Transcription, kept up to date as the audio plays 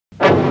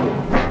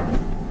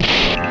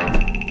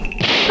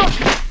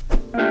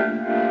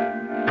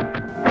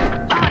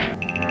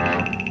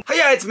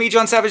Alright, it's me,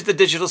 John Savage, the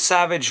Digital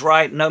Savage,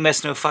 right? No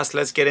mess, no fuss.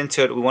 Let's get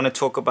into it. We want to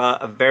talk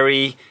about a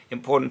very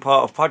important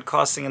part of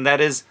podcasting, and that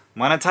is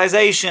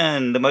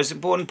monetization. The most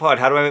important part.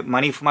 How do I make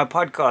money for my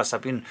podcast?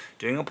 I've been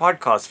doing a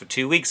podcast for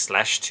 2 weeks,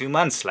 /2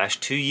 months,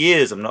 /2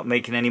 years. I'm not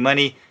making any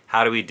money.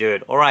 How do we do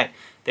it? Alright,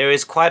 there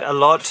is quite a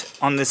lot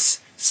on this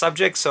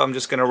subject, so I'm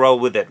just going to roll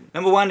with it.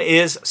 Number one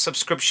is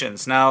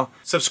subscriptions. Now,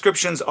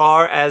 subscriptions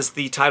are, as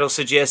the title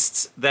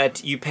suggests,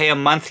 that you pay a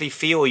monthly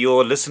fee, or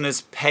your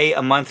listeners pay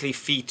a monthly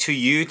fee to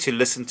you to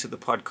listen to the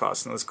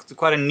podcast. Now, it's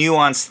quite a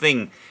nuanced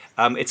thing.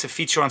 It's a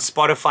feature on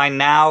Spotify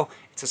now.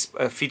 It's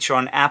a feature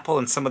on Apple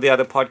and some of the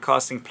other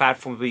podcasting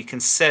platforms where you can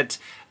set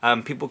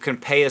people can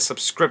pay a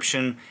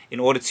subscription in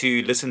order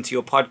to listen to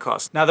your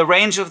podcast. Now, the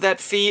range of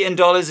that fee in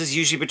dollars is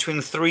usually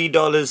between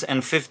 $3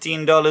 and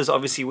 $15.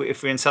 Obviously,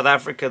 if we're in South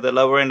Africa, the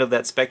lower end of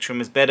that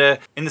spectrum is better.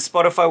 In the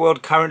Spotify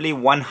world, currently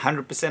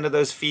 100% of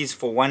those fees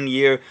for 1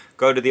 year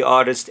go to the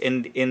artist.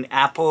 In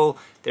Apple,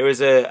 there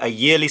is a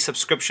yearly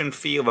subscription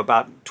fee of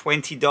about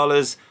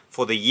 $20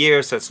 for the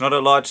year, so it's not a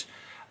lot.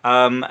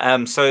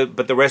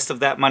 But the rest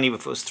of that money, if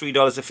it was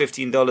 $3 or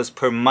 $15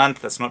 per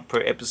month, that's not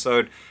per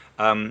episode,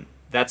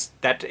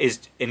 that is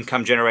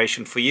income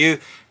generation for you.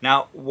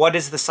 Now, what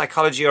is the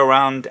psychology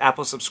around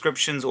Apple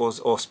subscriptions or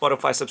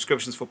Spotify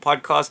subscriptions for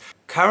podcasts?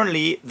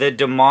 Currently, the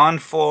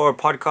demand for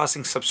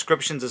podcasting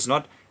subscriptions is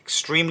not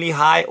extremely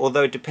high,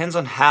 although it depends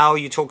on how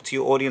you talk to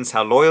your audience,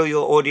 how loyal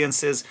your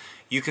audience is.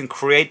 You can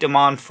create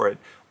demand for it.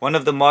 One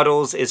of the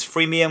models is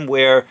freemium,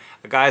 where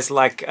guys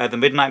like The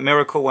Midnight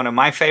Miracle, one of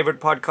my favorite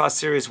podcast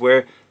series,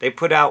 where they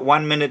put out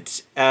 1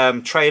 minute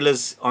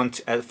trailers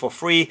for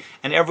free,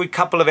 and every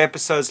couple of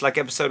episodes, like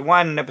episode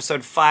 1 and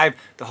episode 5,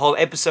 the whole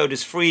episode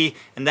is free,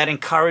 and that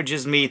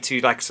encourages me to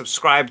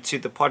subscribe to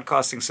the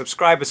podcasting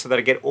subscribers so that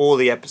I get all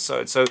the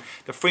episodes. So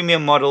the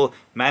freemium model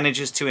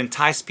manages to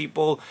entice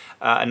people.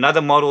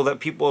 Another model that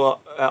people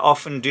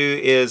often do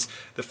is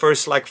the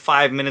first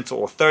 5 minutes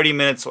or 30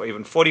 minutes or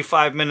even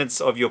 45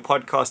 minutes of your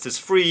podcast is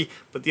free,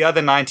 but the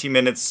other 90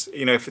 minutes,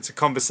 if it's a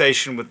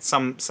conversation with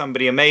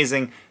somebody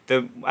amazing,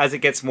 as it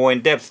gets more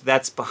in depth,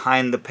 that's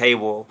behind the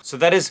paywall. So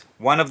that is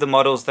one of the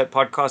models that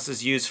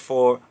podcasters use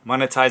for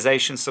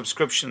monetization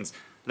subscriptions.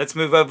 Let's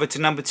move over to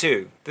number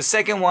 2. The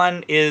second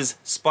one is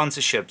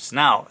sponsorships.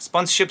 Now,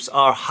 sponsorships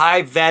are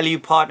high value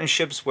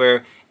partnerships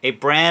where a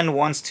brand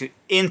wants to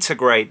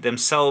integrate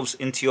themselves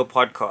into your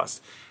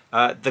podcast.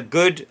 I'll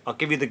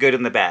give you the good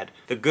and the bad.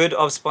 The good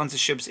of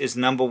sponsorships is,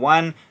 number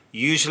one,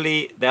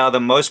 usually they are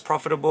the most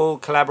profitable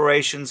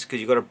collaborations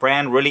because you've got a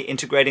brand really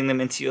integrating them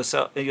into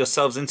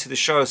yourselves into the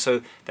show.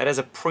 So that has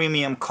a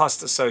premium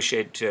cost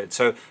associated to it.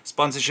 So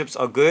sponsorships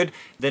are good.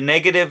 The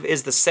negative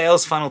is the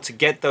sales funnel to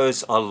get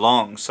those are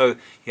long. So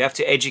you have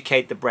to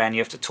educate the brand.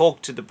 You have to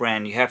talk to the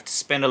brand. You have to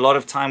spend a lot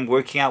of time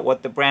working out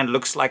what the brand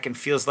looks like and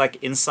feels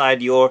like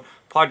inside your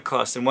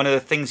podcast. And one of the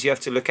things you have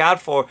to look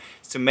out for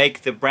is to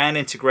make the brand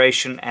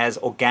integration as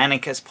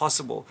organic as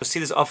possible. You'll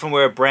see this often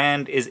where a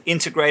brand is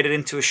integrated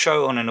into a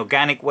show on an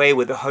organic way,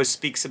 where the host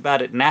speaks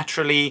about it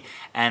naturally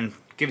and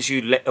gives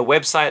you a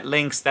website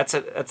links. That's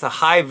a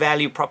high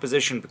value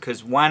proposition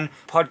because, one,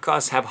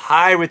 podcasts have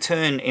high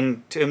return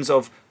in terms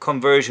of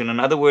conversion. In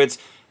other words,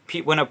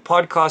 when a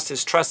podcast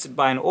is trusted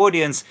by an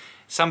audience,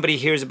 somebody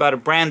hears about a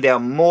brand, they are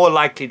more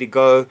likely to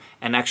go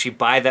and actually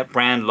buy that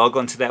brand, log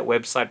onto that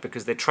website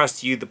because they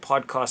trust you, the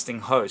podcasting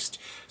host.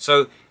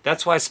 So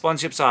that's why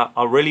sponsorships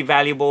are really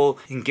valuable.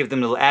 You can give them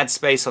a little ad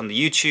space on the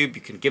YouTube.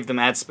 You can give them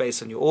ad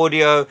space on your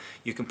audio.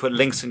 You can put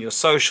links on your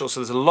social.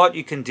 So there's a lot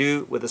you can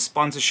do with a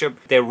sponsorship.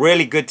 They're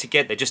really good to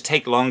get. They just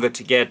take longer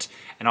to get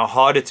and are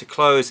harder to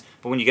close.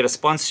 But when you get a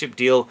sponsorship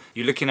deal,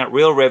 you're looking at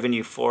real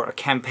revenue for a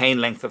campaign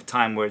length of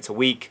time, where it's a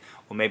week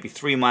or maybe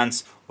 3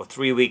 months or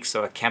 3 weeks.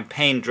 So a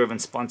campaign-driven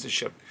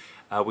sponsorship,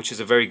 which is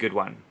a very good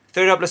one.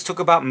 Third up, let's talk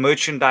about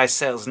merchandise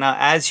sales. Now,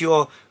 as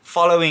your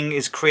following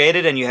is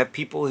created and you have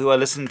people who are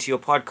listening to your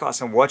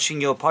podcast and watching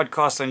your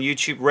podcast on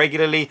YouTube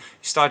regularly, you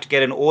start to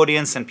get an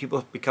audience and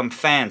people become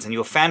fans. And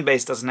your fan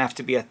base doesn't have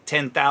to be at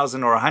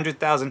 10,000 or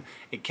 100,000.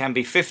 It can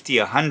be 50,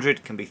 100,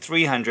 it can be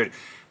 300.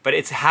 But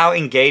it's how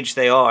engaged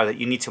they are that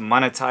you need to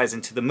monetize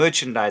into the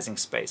merchandising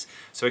space.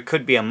 So it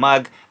could be a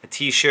mug, a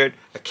t-shirt,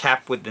 a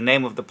cap with the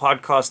name of the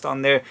podcast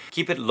on there.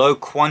 Keep it low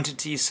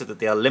quantity so that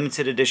they are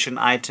limited edition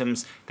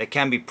items. They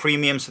can be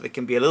premium, so they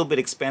can be a little bit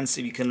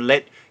expensive. You can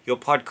let your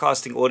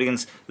podcasting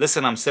audience,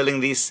 listen, I'm selling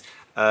these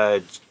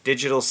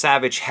Digital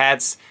Savage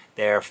hats.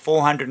 They're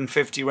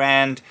 450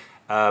 Rand.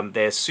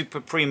 They're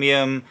super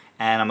premium,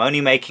 and I'm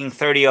only making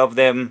 30 of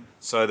them.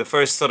 So the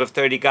first sort of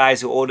 30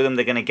 guys who order them,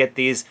 they're going to get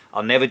these.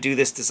 I'll never do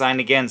this design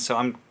again.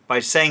 So by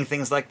saying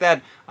things like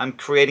that, I'm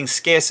creating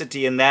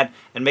scarcity in that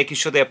and making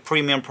sure they're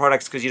premium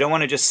products, because you don't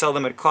want to just sell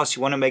them at cost.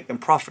 You want to make them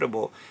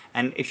profitable.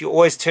 And if you're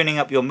always turning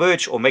up your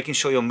merch or making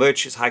sure your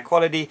merch is high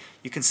quality,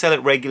 you can sell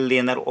it regularly,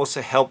 and that'll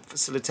also help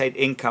facilitate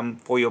income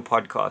for your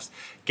podcast.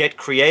 Get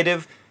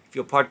creative. If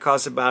your podcast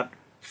is about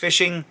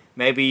fishing,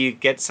 maybe you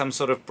get some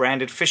sort of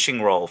branded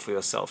fishing role for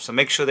yourself. So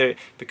make sure that,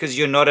 because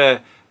you're not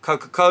a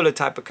Coca-Cola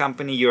type of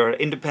company, you're an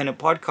independent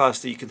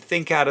podcaster, you can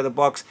think out of the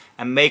box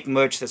and make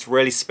merch that's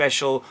really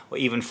special or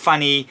even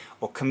funny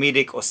or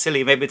comedic or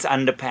silly. Maybe it's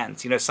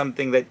underpants,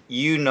 something that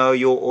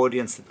your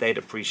audience that they'd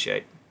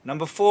appreciate.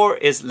 Number 4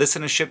 is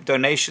listenership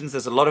donations.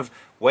 There's a lot of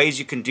ways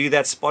you can do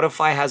that.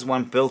 Spotify has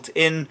one built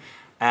in.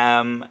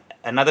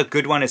 Another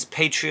good one is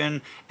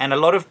Patreon. And a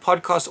lot of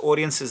podcast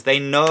audiences,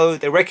 they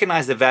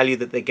recognize the value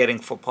that they're getting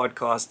for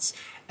podcasts,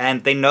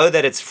 and they know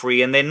that it's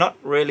free, and they're not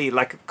really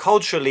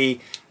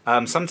culturally.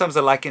 Sometimes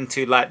they're likened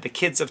to the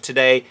kids of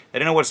today. They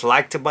don't know what it's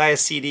like to buy a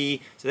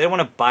CD, so they don't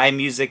want to buy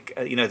music.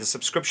 The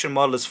subscription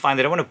model is fine.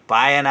 They don't want to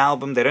buy an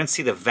album. They don't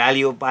see the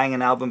value of buying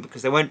an album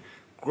because they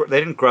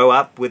didn't grow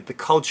up with the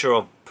culture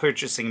of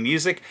purchasing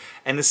music.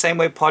 And the same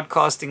way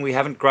podcasting, we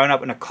haven't grown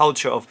up in a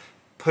culture of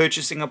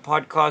purchasing a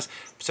podcast.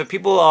 So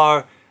people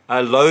are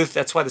loath.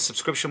 That's why the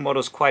subscription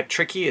model is quite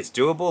tricky. It's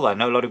doable. I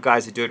know a lot of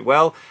guys who do it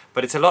well,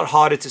 but it's a lot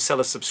harder to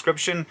sell a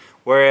subscription,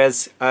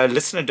 whereas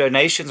listener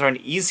donations are an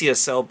easier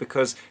sell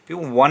because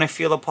people want to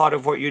feel a part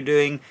of what you're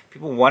doing.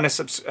 People want to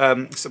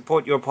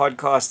support your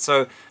podcast.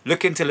 So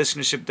look into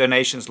listenership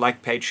donations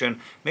like Patreon.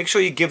 Make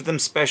sure you give them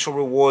special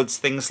rewards,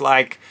 things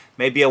like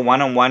maybe a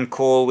one-on-one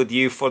call with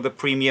you for the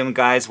premium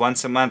guys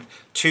once a month.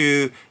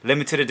 2,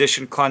 limited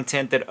edition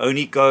content that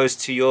only goes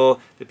to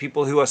the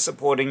people who are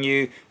supporting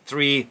you.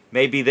 3,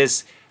 maybe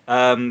there's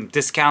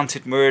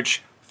discounted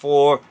merch.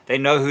 4, they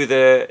know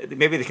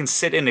maybe they can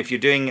sit in if you're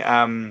doing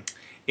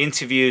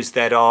interviews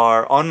that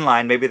are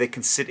online. Maybe they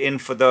can sit in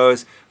for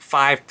those.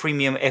 5,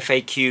 premium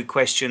FAQ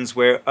questions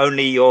where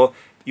only your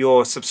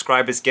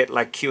subscribers get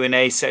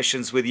Q&A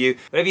sessions with you.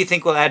 Whatever you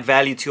think will add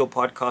value to your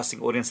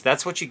podcasting audience,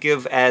 that's what you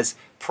give as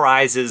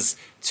prizes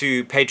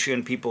to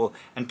Patreon people.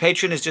 And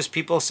Patreon is just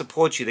people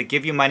support you. They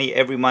give you money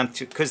every month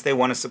because they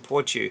want to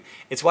support you.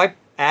 It's why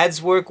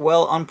ads work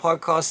well on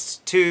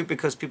podcasts too,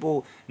 because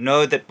people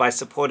know that by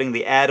supporting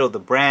the ad or the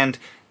brand,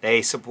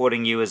 they're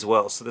supporting you as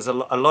well. So there's a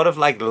lot of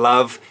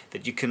love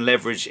that you can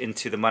leverage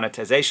into the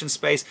monetization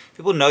space.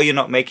 People know you're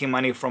not making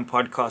money from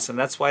podcasts, and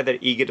that's why they're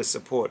eager to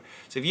support.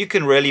 So if you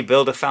can really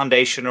build a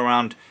foundation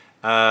around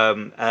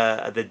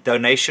the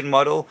donation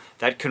model,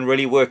 that can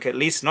really work, at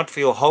least not for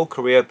your whole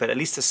career, but at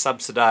least to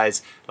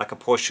subsidize a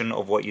portion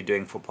of what you're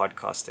doing for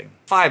podcasting.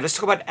 5, let's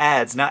talk about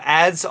ads. Now,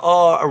 ads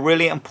are a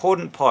really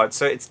important part.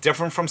 So it's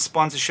different from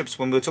sponsorships.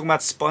 When we were talking about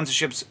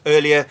sponsorships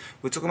earlier,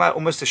 we're talking about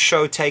almost a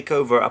show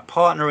takeover, a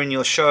partner in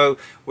your show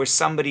where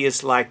somebody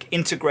is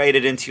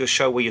integrated into your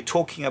show, where you're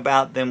talking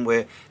about them,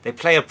 where they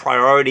play a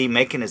priority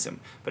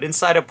mechanism. But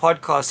inside a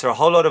podcast, there are a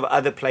whole lot of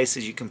other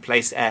places you can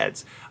place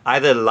ads.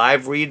 Either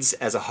live reads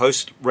as a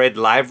host read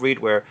live read,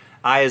 where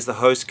I as the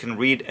host can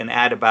read an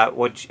ad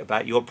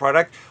about your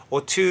product,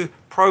 or 2,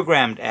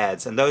 programmed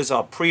ads, and those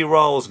are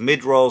pre-rolls,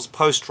 mid-rolls,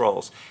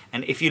 post-rolls.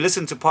 And if you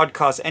listen to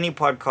podcasts, any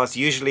podcast,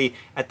 usually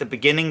at the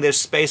beginning there's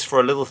space for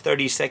a little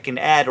 30-second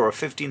ad or a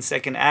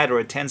 15-second ad or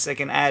a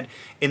 10-second ad.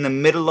 In the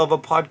middle of a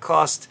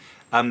podcast,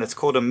 that's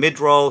called a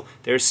mid-roll,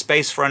 there's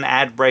space for an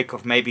ad break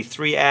of maybe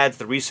 3 ads.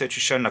 The research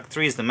has shown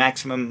 3 is the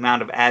maximum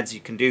amount of ads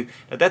you can do.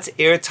 Now that's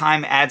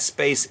airtime ad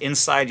space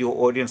inside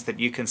your audience that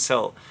you can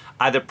sell,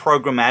 either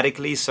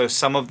programmatically, so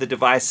some of the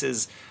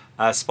devices,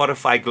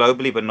 Spotify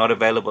globally but not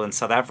available in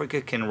South Africa,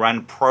 can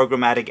run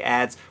programmatic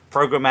ads.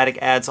 Programmatic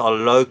ads are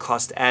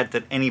low-cost ads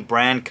that any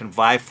brand can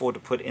vie for to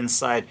put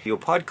inside your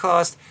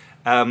podcast.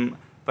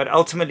 But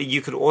ultimately,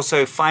 you could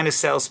also find a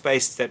sales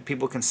space that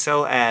people can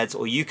sell ads,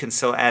 or you can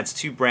sell ads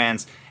to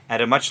brands at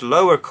a much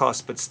lower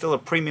cost, but still a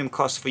premium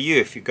cost for you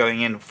if you're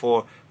going in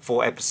for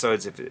 4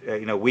 episodes,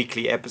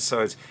 weekly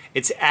episodes.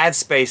 It's ad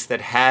space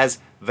that has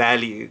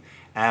value.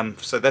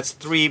 So that's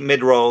 3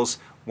 mid-rolls,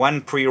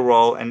 1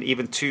 pre-roll, and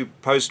even 2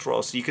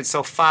 post-rolls. So you could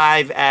sell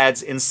 5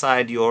 ads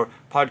inside your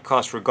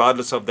podcast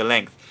regardless of the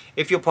length.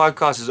 If your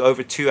podcast is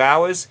over 2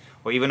 hours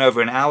or even over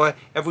an hour,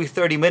 every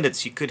 30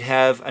 minutes you could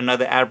have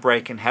another ad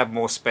break and have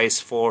more space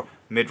for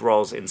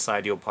mid-rolls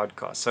inside your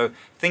podcast. So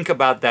think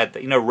about that.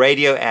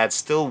 Radio ads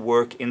still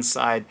work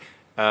inside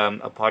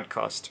a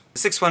podcast. The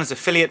 6th one is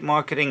affiliate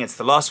marketing. It's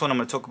the last one I'm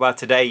going to talk about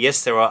today.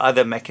 Yes, there are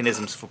other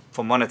mechanisms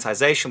for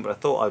monetization, but I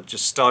thought I'd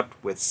just start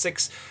with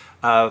 6.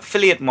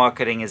 Affiliate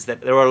marketing is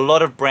that there are a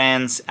lot of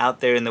brands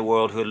out there in the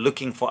world who are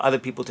looking for other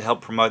people to help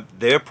promote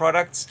their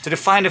products. So to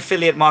find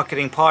affiliate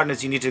marketing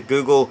partners, you need to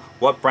Google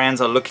what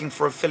brands are looking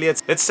for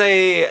affiliates. Let's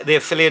say the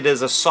affiliate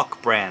is a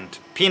sock brand,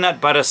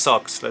 peanut butter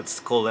socks, let's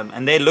call them,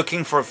 and they're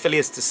looking for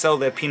affiliates to sell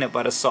their peanut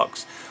butter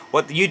socks.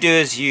 What you do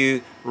is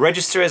you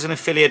register as an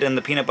affiliate in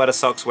the Peanut Butter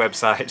Socks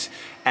website,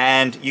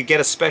 and you get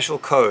a special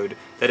code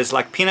that is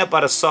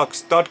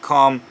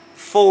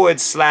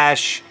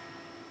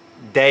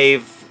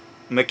peanutbuttersocks.com/Dave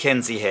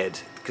Mackenzie Head,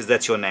 because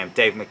that's your name,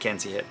 Dave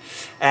Mackenzie Head.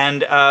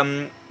 And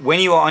when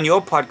you are on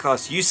your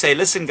podcast, you say,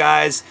 listen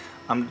guys,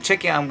 I'm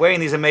wearing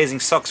these amazing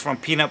socks from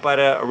Peanut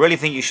Butter. I really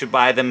think you should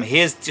buy them.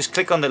 Just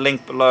click on the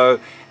link below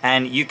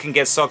and you can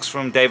get socks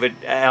from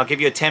David. I'll give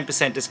you a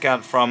 10%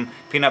 discount from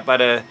Peanut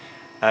Butter.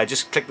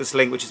 Just click this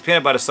link, which is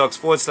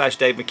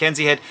peanutbuttersocks.com/Dave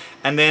Mackenzie Head.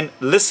 And then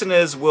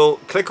listeners will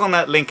click on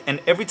that link, and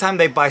every time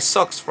they buy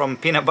socks from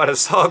Peanut Butter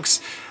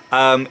Socks,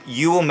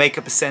 you will make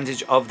a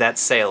percentage of that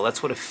sale.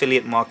 That's what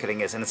affiliate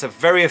marketing is. And it's a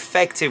very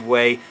effective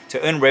way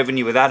to earn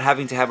revenue without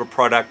having to have a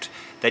product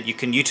that you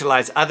can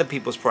utilize other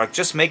people's products.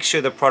 Just make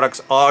sure the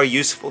products are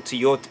useful to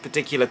your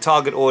particular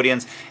target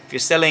audience. If you're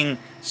selling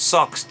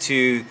socks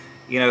to,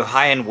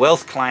 high-end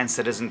wealth clients,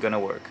 that isn't going to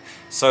work.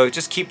 So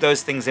just keep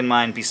those things in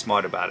mind, be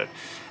smart about it.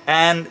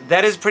 And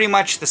that is pretty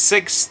much the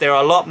 6. There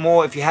are a lot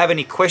more. If you have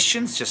any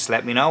questions, just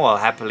let me know. I'll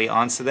happily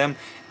answer them.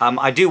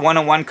 I do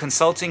one-on-one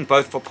consulting,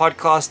 both for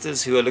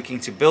podcasters who are looking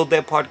to build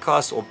their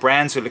podcast or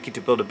brands who are looking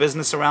to build a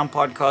business around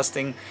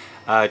podcasting.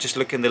 Just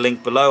look in the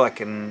link below. I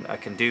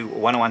can do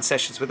one-on-one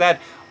sessions with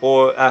that.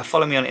 Or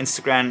follow me on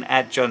Instagram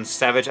at John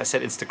Savage. I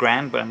said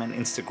Instagram, but I meant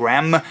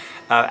Instagram.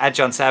 At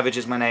John Savage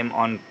is my name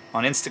on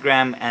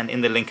Instagram. And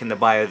in the link in the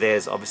bio,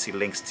 there's obviously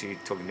links to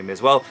talking to me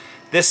as well.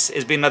 This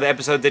has been another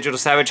episode of Digital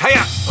Savage.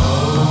 Hiya!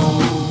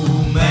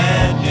 Oh,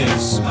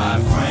 madness, my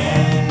friend.